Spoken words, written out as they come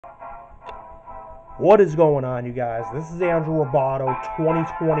What is going on, you guys? This is Andrew Roboto,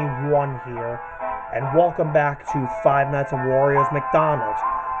 2021 here, and welcome back to Five Nights at Wario's McDonald's,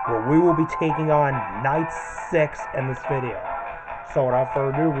 where we will be taking on Night 6 in this video. So without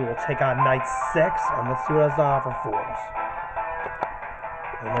further ado, we will take on Night 6, and let's see what it has to offer for us.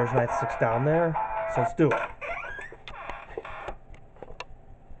 And there's Night 6 down there, so let's do it.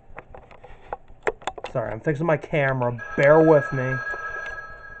 Sorry, I'm fixing my camera, bear with me.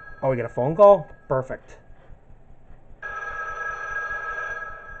 Oh, we get a phone call? Perfect.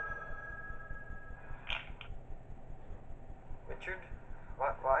 Richard?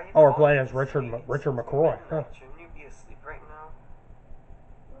 Why are you Oh, we're playing as Richard McCroy. Huh. Shouldn't you be asleep right now?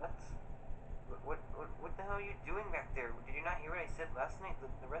 What the hell are you doing back there? Did you not hear what I said last night?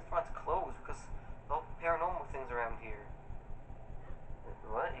 The restaurant's closed because of all the paranormal things around here.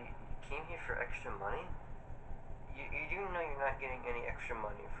 What? You came here for extra money? You do know you're not getting any extra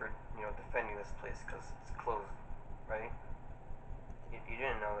money for, defending this place because it's closed, right? You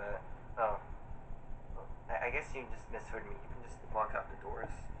didn't know that. Oh. I guess you just misheard me. You can just walk out the doors.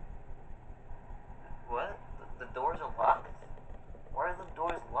 What? The doors are locked? Why are the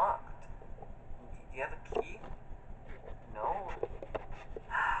doors locked? Do you have a key? No? Okay,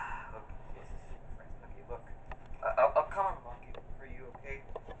 Jesus Christ. Okay, look. I'll come and lock it for you, okay?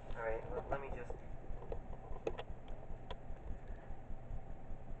 Alright, let me just...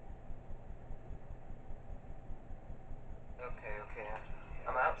 Okay.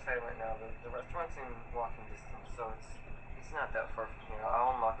 I'm outside right now. The restaurant's in walking distance, so it's not that far from here.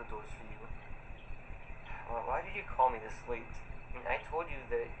 I'll unlock the doors for you. Well, why did you call me this late? I mean, I told you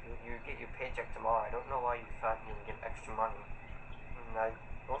that you get your paycheck tomorrow. I don't know why you thought you would get extra money. And I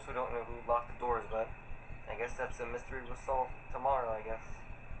also don't know who locked the doors, but I guess that's a mystery we'll solve tomorrow, I guess.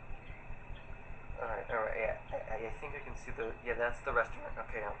 Alright, yeah. I think I can see yeah, that's the restaurant.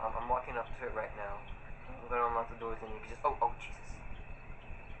 Okay, I'm walking up to it right now. I'm gonna unlock the doors and you can just... Oh, Jesus.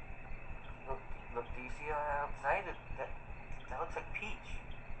 Look, do you see outside? That looks like Peach.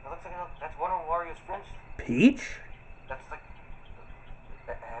 That's one of Wario's friends. Peach? That's like...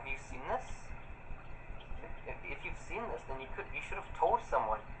 Have you seen this? If you've seen this, then you should have told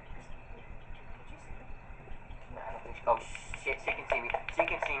someone. Did you see it? No, I don't think oh, shit, she can see me. She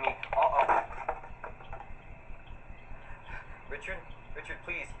can see me. Uh-oh. Richard,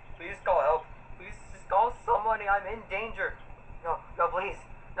 please call help. Please just call somebody. I'm in danger. No, please.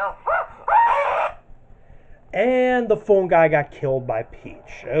 No. And the phone guy got killed by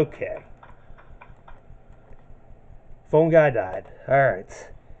Peach. Okay. Phone guy died. Alright.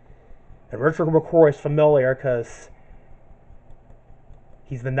 And Richard McCroy is familiar because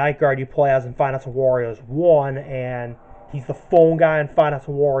he's the night guard you play as in Five Nights at Wario's 1, and he's the phone guy in Five Nights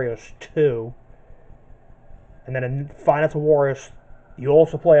at Wario's 2. And then in Five Nights at Wario's, you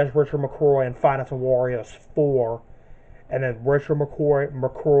also play as Richard McCroy in Five Nights at Wario's 4. And then Richard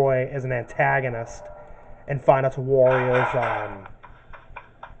McCroy is an antagonist in Five Nights at Wario's,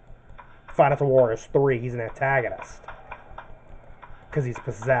 Five Nights at Wario's 3. He's an antagonist because he's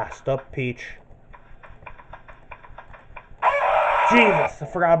possessed. Up, Peach. Jesus, I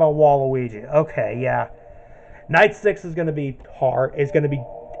forgot about Waluigi. Okay, yeah. Night 6 is going to be hard. It's going to be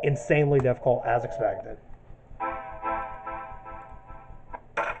insanely difficult, as expected.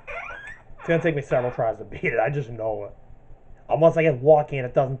 It's going to take me several tries to beat it. I just know it. Unless I get lucky and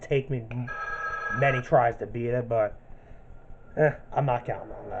it doesn't take me many tries to beat it, but I'm not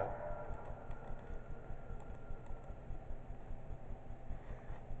counting on that.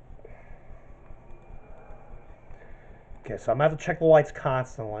 Okay, so I'm going to have to check the lights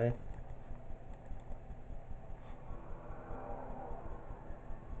constantly.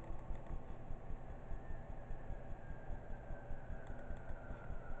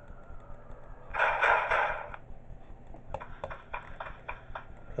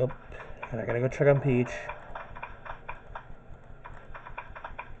 Oh, and I gotta go check on Peach.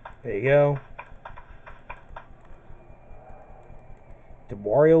 There you go. Did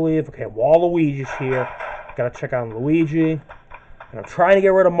Wario leave? Okay, Waluigi's here. Gotta check on Luigi. And I'm trying to get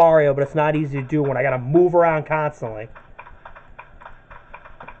rid of Mario, but it's not easy to do when I gotta move around constantly.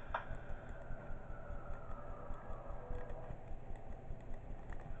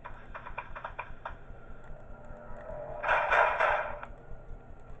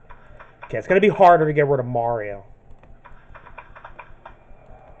 Okay, it's gonna be harder to get rid of Mario.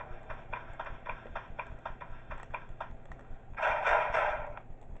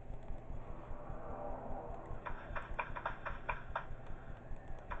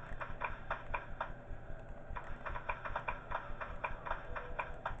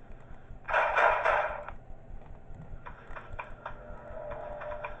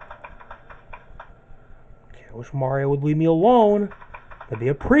 I wish Mario would leave me alone. That'd be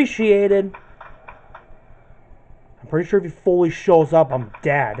appreciated. I'm pretty sure if he fully shows up, I'm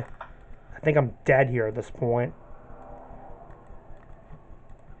dead. I think I'm dead here at this point.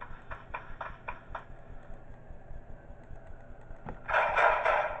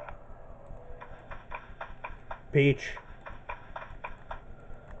 Peach.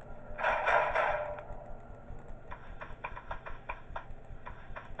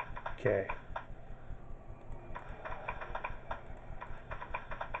 Okay.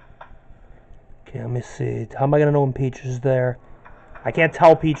 Okay, let me see. How am I gonna know when Peach is there? I can't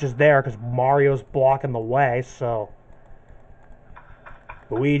tell Peach is there because Mario's blocking the way, so...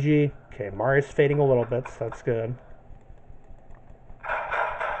 Luigi. Okay, Mario's fading a little bit, so that's good.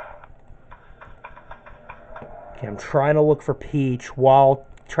 Okay, I'm trying to look for Peach while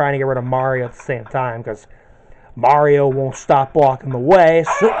trying to get rid of Mario at the same time, because Mario won't stop blocking the way,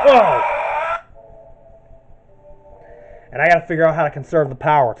 so... Oh! And I gotta figure out how to conserve the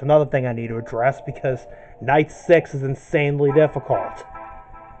power. It's another thing I need to address, because Night 6 is insanely difficult.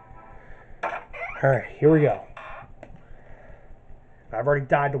 Alright, here we go. I've already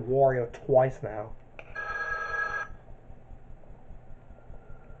died to Wario twice now.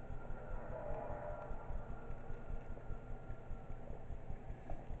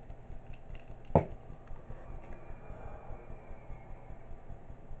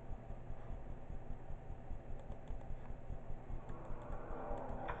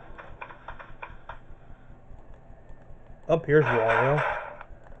 Up here's Wario.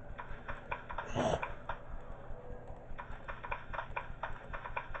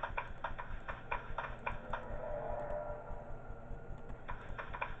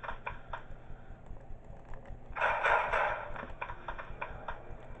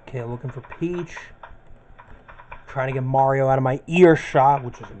 Okay, looking for Peach. Trying to get Mario out of my earshot,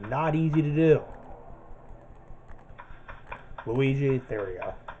 which is not easy to do. Luigi, there we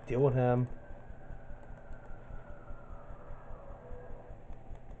go. Deal with him.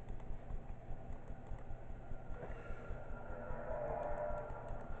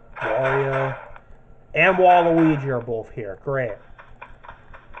 Wario and Waluigi are both here. Great.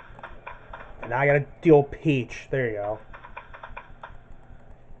 And now I gotta deal with Peach. There you go.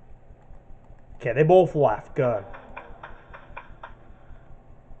 Okay, they both left. Good.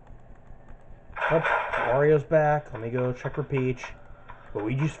 Oh, Wario's back. Let me go check for Peach.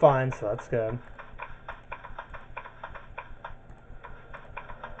 Luigi's fine, so that's good.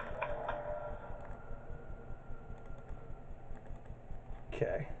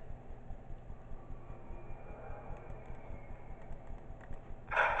 Okay.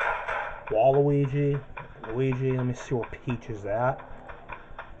 Waluigi. Luigi, let me see where Peach is at.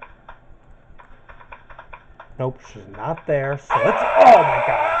 Nope, she's not there. So let's... Oh my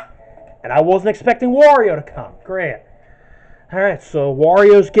god! And I wasn't expecting Wario to come. Great. Alright, so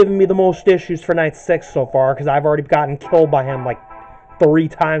Wario's giving me the most issues for Night 6 so far, because I've already gotten killed by him like 3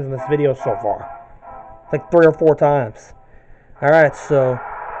 times in this video so far. Like 3 or 4 times. Alright, so...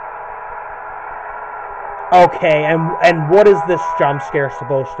 Okay, and what is this jump scare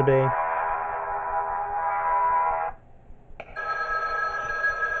supposed to be?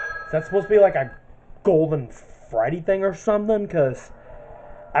 Is that supposed to be like a Golden Freddy thing or something? Because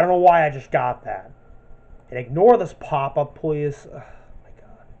I don't know why I just got that. And ignore this pop-up, please. Oh my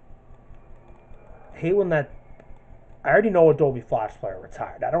god. I hate when that... I already know Adobe Flash Player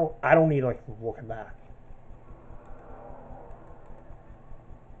retired. I don't need to like look at that.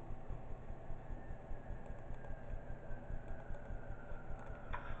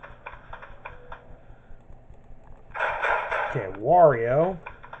 Okay, Wario.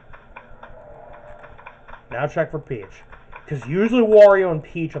 Now check for Peach. Because usually Wario and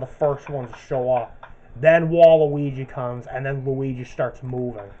Peach are the first ones to show up. Then Waluigi comes, and then Luigi starts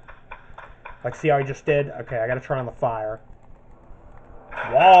moving. Like, see how I just did? Okay, I gotta try on the fire.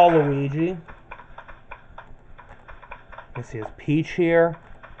 Waluigi. Let's see, is Peach here?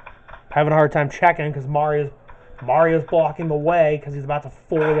 Having a hard time checking because Mario's blocking the way because he's about to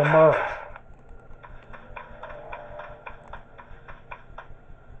fully emerge.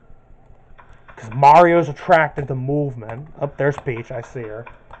 Because Mario's attracted to movement. Oh, there's Peach. I see her.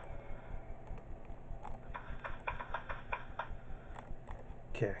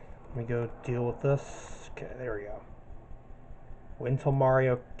 Okay, let me go deal with this. Okay, there we go. Wait until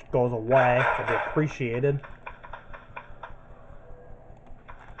Mario goes away. That'll be appreciated.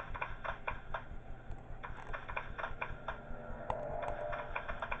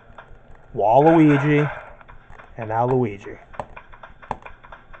 Waluigi. And now Luigi.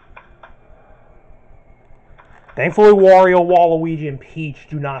 Thankfully, Wario, Waluigi, and Peach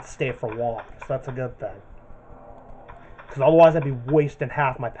do not stay for long, so that's a good thing. Because otherwise I'd be wasting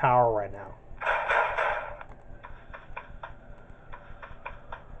half my power right now.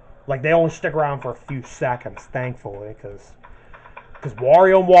 Like, they only stick around for a few seconds, thankfully, because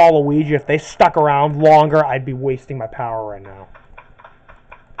Wario and Waluigi, if they stuck around longer, I'd be wasting my power right now.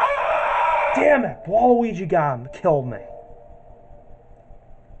 Damn it! Waluigi got him, killed me.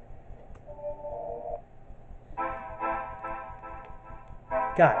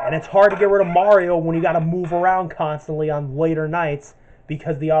 God, and it's hard to get rid of Mario when you gotta move around constantly on later nights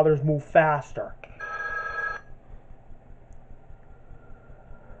because the others move faster.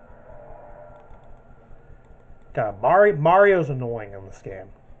 God, Mario's annoying in this game.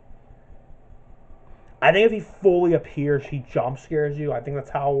 I think if he fully appears, he jump scares you. I think that's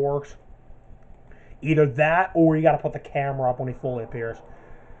how it works. Either that, or you gotta put the camera up when he fully appears.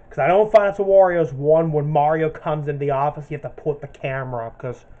 Because I don't find it's a Wario's one, when Mario comes into the office, you have to put the camera up,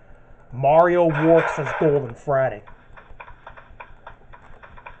 because Mario works as Golden Freddy.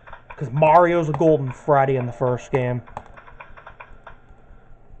 Because Mario's a Golden Freddy in the first game.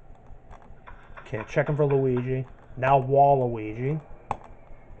 Okay, checking for Luigi. Now Waluigi.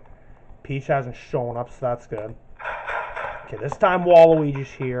 Peach hasn't shown up, so that's good. Okay, this time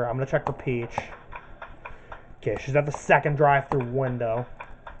Waluigi's here. I'm going to check for Peach. Okay, she's at the second drive-thru window.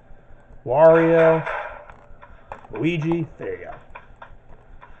 Wario. Luigi. There you go.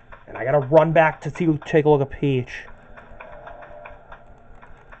 And I got to run back to take a look at Peach.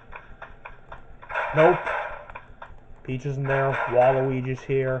 Nope. Peach isn't there. Waluigi's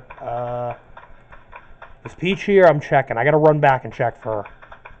here. Is Peach here? I'm checking. I gotta run back and check for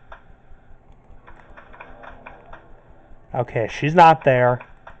her. Okay, she's not there.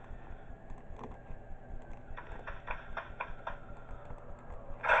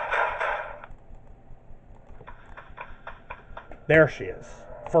 There she is.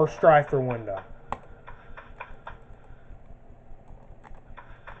 First drive-thru window.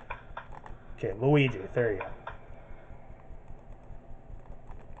 Okay, Luigi. There you go.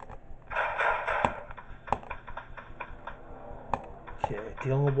 Okay,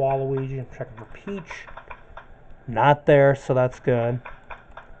 dealing with Waluigi. I'm checking for Peach. Not there, so that's good.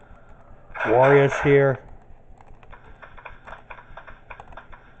 Wario's here.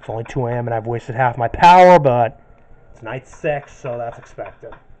 It's only 2 a.m. and I've wasted half my power, but it's night 6, so that's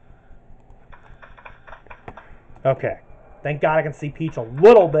expected. Okay. Thank God I can see Peach a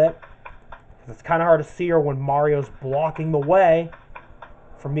little bit. It's kind of hard to see her when Mario's blocking the way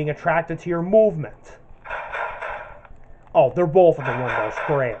from being attracted to your movement. Oh, they're both at the windows.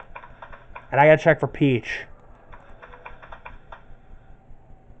 Great. And I gotta check for Peach.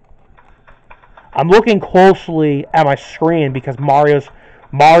 I'm looking closely at my screen because Mario's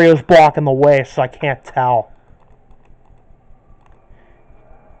blocking the way, so I can't tell.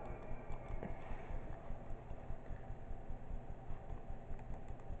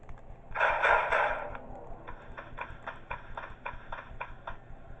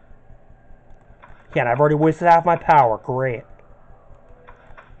 Yeah, and I've already wasted half my power. Great.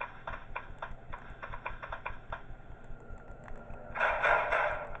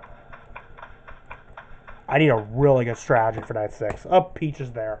 I need a really good strategy for night 6. Oh, Peach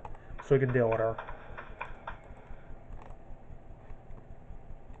is there, so we can deal with her.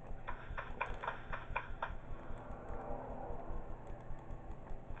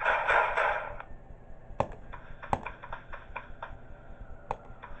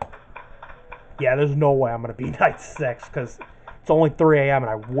 Yeah, there's no way I'm going to be night 6 because it's only 3 a.m. and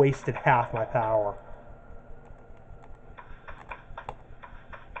I wasted half my power.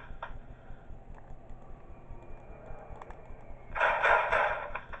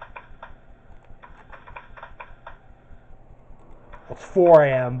 It's 4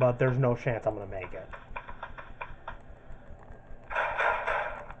 a.m., but there's no chance I'm going to make it.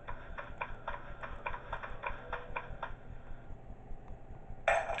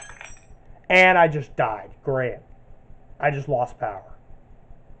 And I just died. Great. I just lost power.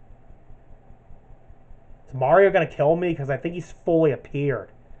 Is Mario going to kill me? Because I think he's fully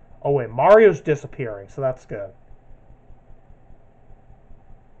appeared. Oh, wait. Mario's disappearing, so that's good.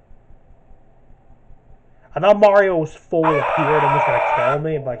 I thought Mario was fully appeared and was going to kill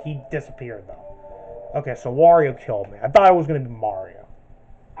me, but he disappeared, though. Okay, so Wario killed me. I thought it was going to be Mario.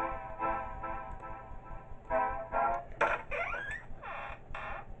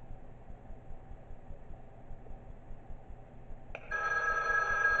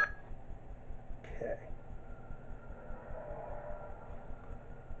 Okay.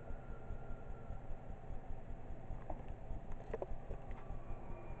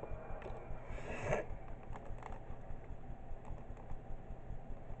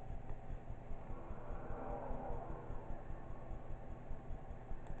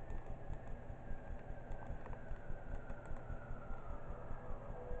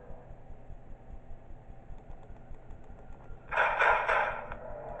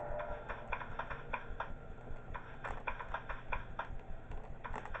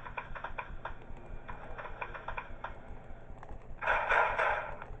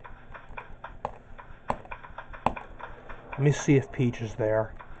 Let me see if Peach is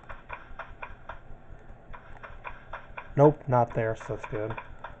there. Nope, not there, so that's good.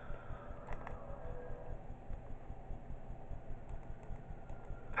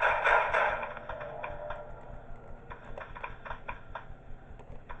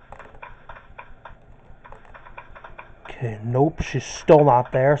 Okay, nope, she's still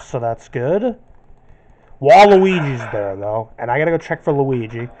not there, so that's good. Waluigi's there, though, and I gotta go check for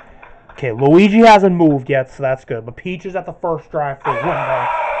Luigi. Okay, Luigi hasn't moved yet, so that's good. But Peach is at the first drive-thru window.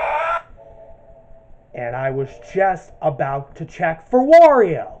 And I was just about to check for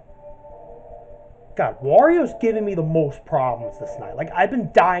Wario. God, Wario's giving me the most problems this night. Like, I've been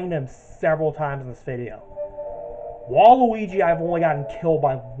dying to him several times in this video. Waluigi, I've only gotten killed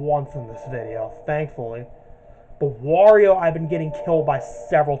by once in this video, thankfully. But Wario, I've been getting killed by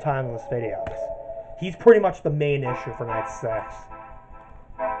several times in this video. He's pretty much the main issue for Night 6.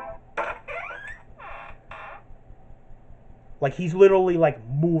 Like, he's literally, like,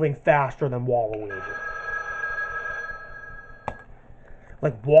 moving faster than Waluigi.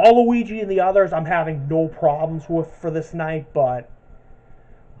 Like, Waluigi and the others I'm having no problems with for this night, but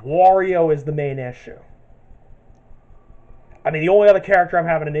Wario is the main issue. I mean, the only other character I'm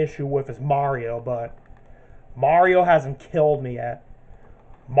having an issue with is Mario, but Mario hasn't killed me yet.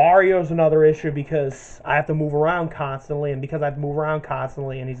 Mario's another issue because I have to move around constantly, and because I have to move around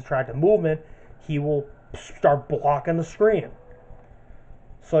constantly and he's attracted to movement, he will start blocking the screen.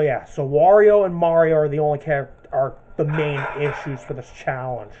 So yeah, so Wario and Mario are the only are the main issues for this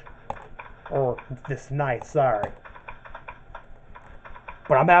challenge. Or this night, sorry.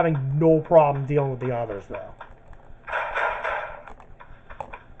 But I'm having no problem dealing with the others though.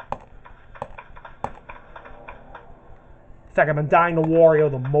 In fact, I've been dying to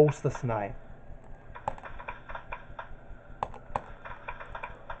Wario the most this night.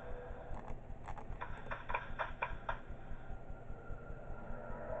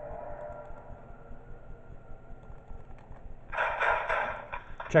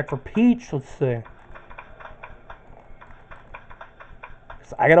 Check for Peach, let's see.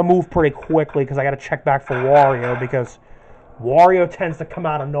 So I gotta move pretty quickly because I gotta check back for Wario because Wario tends to come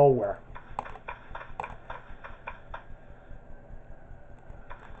out of nowhere.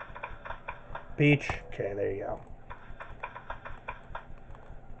 Peach, okay, there you go.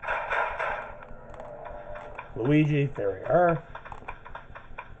 Luigi, there we are.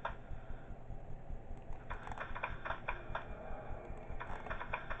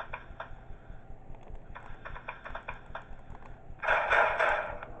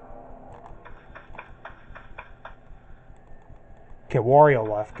 Okay, Wario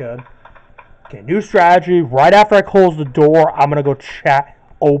left, good. Okay, new strategy. Right after I close the door, I'm going to go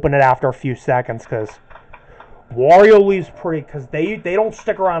open it after a few seconds, because Wario leaves pretty, because they don't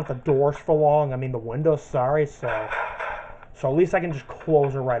stick around at the doors for long. I mean, the windows, sorry, so at least I can just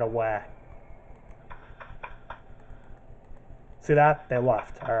close it right away. See that? They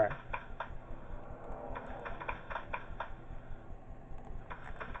left. All right.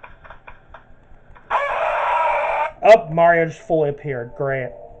 Oh, Mario just fully appeared.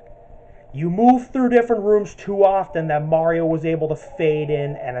 Great. You move through different rooms too often that Mario was able to fade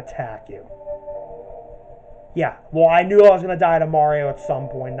in and attack you. Yeah, well, I knew I was going to die to Mario at some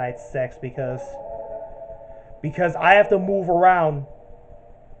point, Night 6, because I have to move around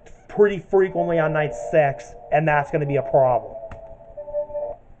pretty frequently on Night 6, and that's going to be a problem.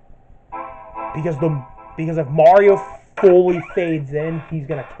 Because if Mario fully fades in, he's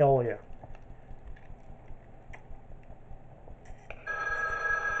going to kill you.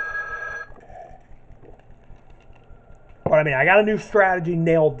 But I mean, I got a new strategy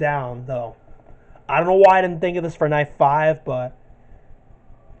nailed down, though. I don't know why I didn't think of this for Night 5, but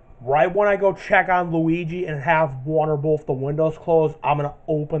right when I go check on Luigi and have one or both the windows closed, I'm going to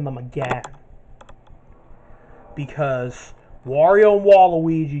open them again. Because Wario and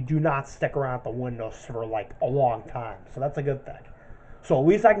Waluigi do not stick around at the windows for, like, a long time. So that's a good thing. So at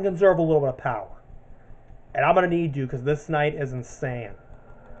least I can conserve a little bit of power. And I'm going to need to, because this night is insane.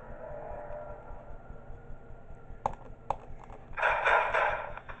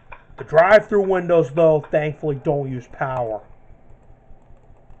 The drive-through windows, though, thankfully don't use power.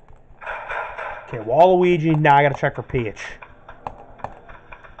 Okay, Waluigi, now I gotta check for Peach.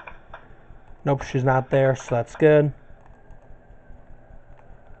 Nope, she's not there, so that's good.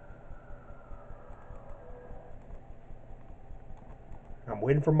 I'm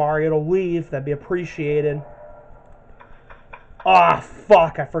waiting for Mario to leave. That'd be appreciated. Ah,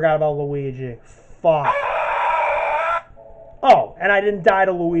 fuck, I forgot about Luigi. Fuck. Oh, and I didn't die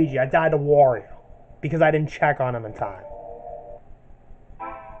to Luigi. I died to Wario. Because I didn't check on him in time.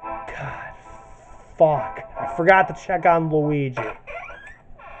 God. Fuck. I forgot to check on Luigi.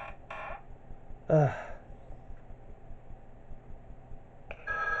 Ugh.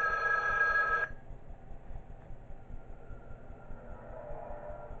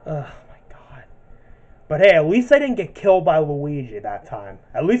 Oh my god. But hey, at least I didn't get killed by Luigi that time.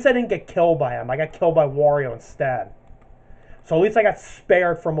 At least I didn't get killed by him. I got killed by Wario instead. So at least I got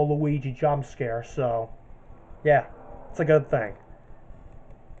spared from a Luigi jump scare, so yeah, it's a good thing.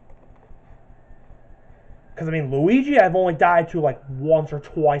 Because, I mean, Luigi I've only died to like once or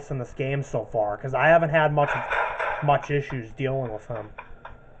twice in this game so far, because I haven't had much issues dealing with him.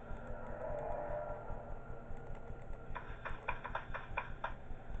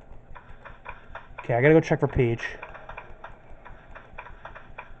 Okay, I gotta go check for Peach.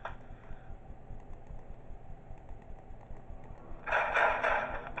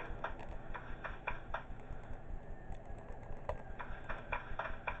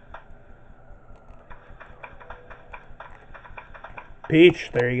 Peach,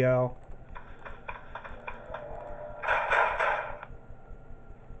 there you go.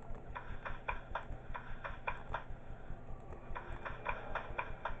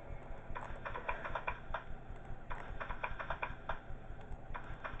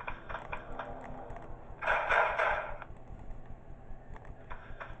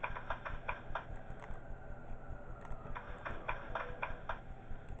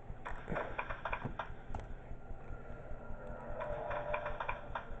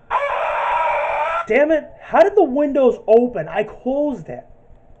 Damn it! How did the windows open? I closed it.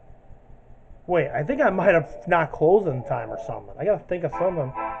 Wait, I think I might have not closed in time or something. I gotta think of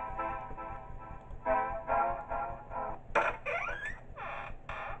something.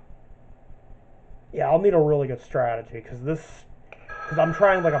 Yeah, I'll need a really good strategy, because I'm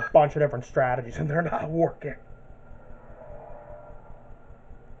trying like a bunch of different strategies and they're not working.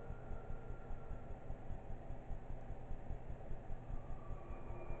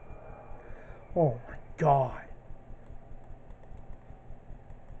 Oh my god.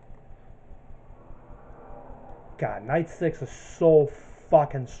 God, Night 6 is so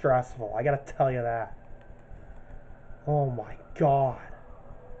fucking stressful. I gotta tell you that. Oh my god.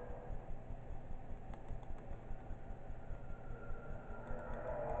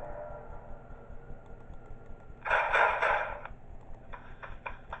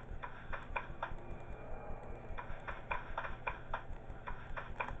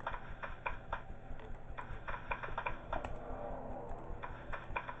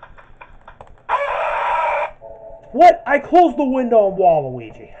 What? I closed the window on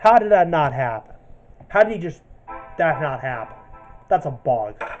Waluigi. How did that not happen? How did that not happen? That's a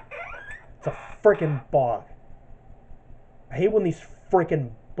bug. It's a freaking bug. I hate when there's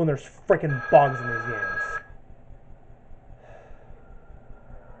freaking bugs in these games.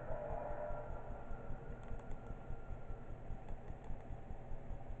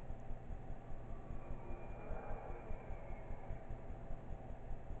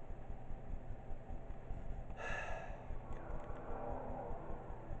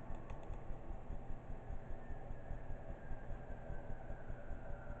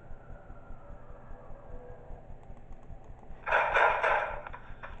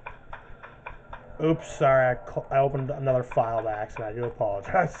 Oops, sorry, I opened another file by accident. I do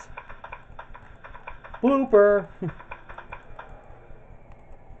apologize. Blooper!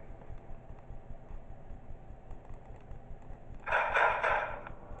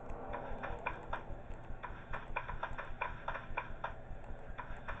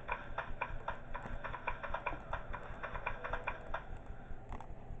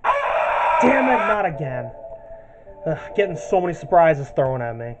 Damn it, not again. Ugh, getting so many surprises thrown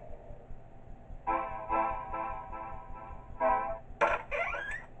at me.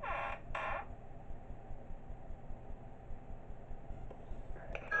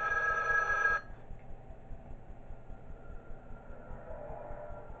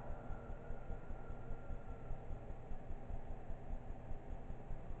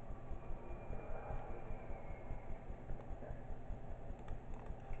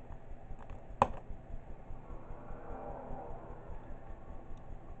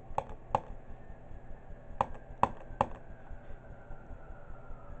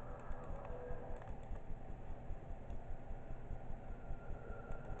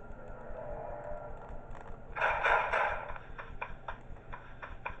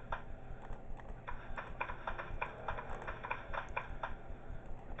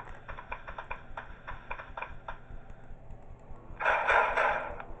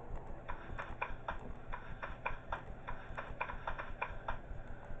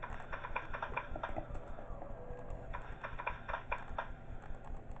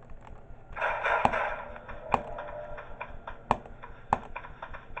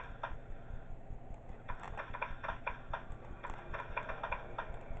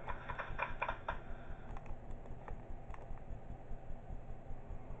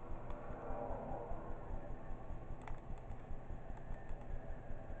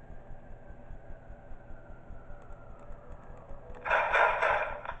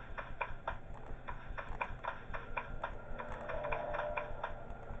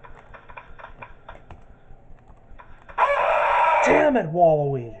 I meant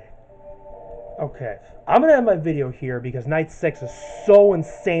Waluigi. Okay, I'm gonna end my video here because Night 6 is so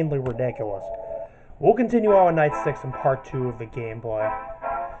insanely ridiculous. We'll continue on with Night 6 in part 2 of the gameplay.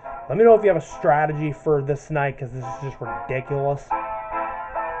 Let me know if you have a strategy for this night, because this is just ridiculous.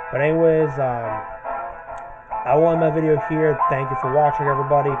 But anyways, I will end my video here. Thank you for watching,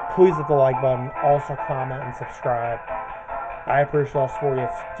 everybody. Please hit the like button. Also comment and subscribe. I appreciate all the support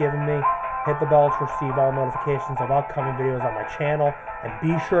you've given me. Hit the bell to receive all notifications of upcoming videos on my channel. And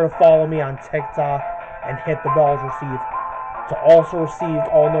be sure to follow me on TikTok and hit the bell to also receive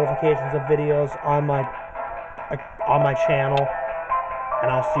all notifications of videos on my channel.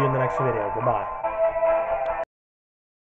 And I'll see you in the next video. Goodbye.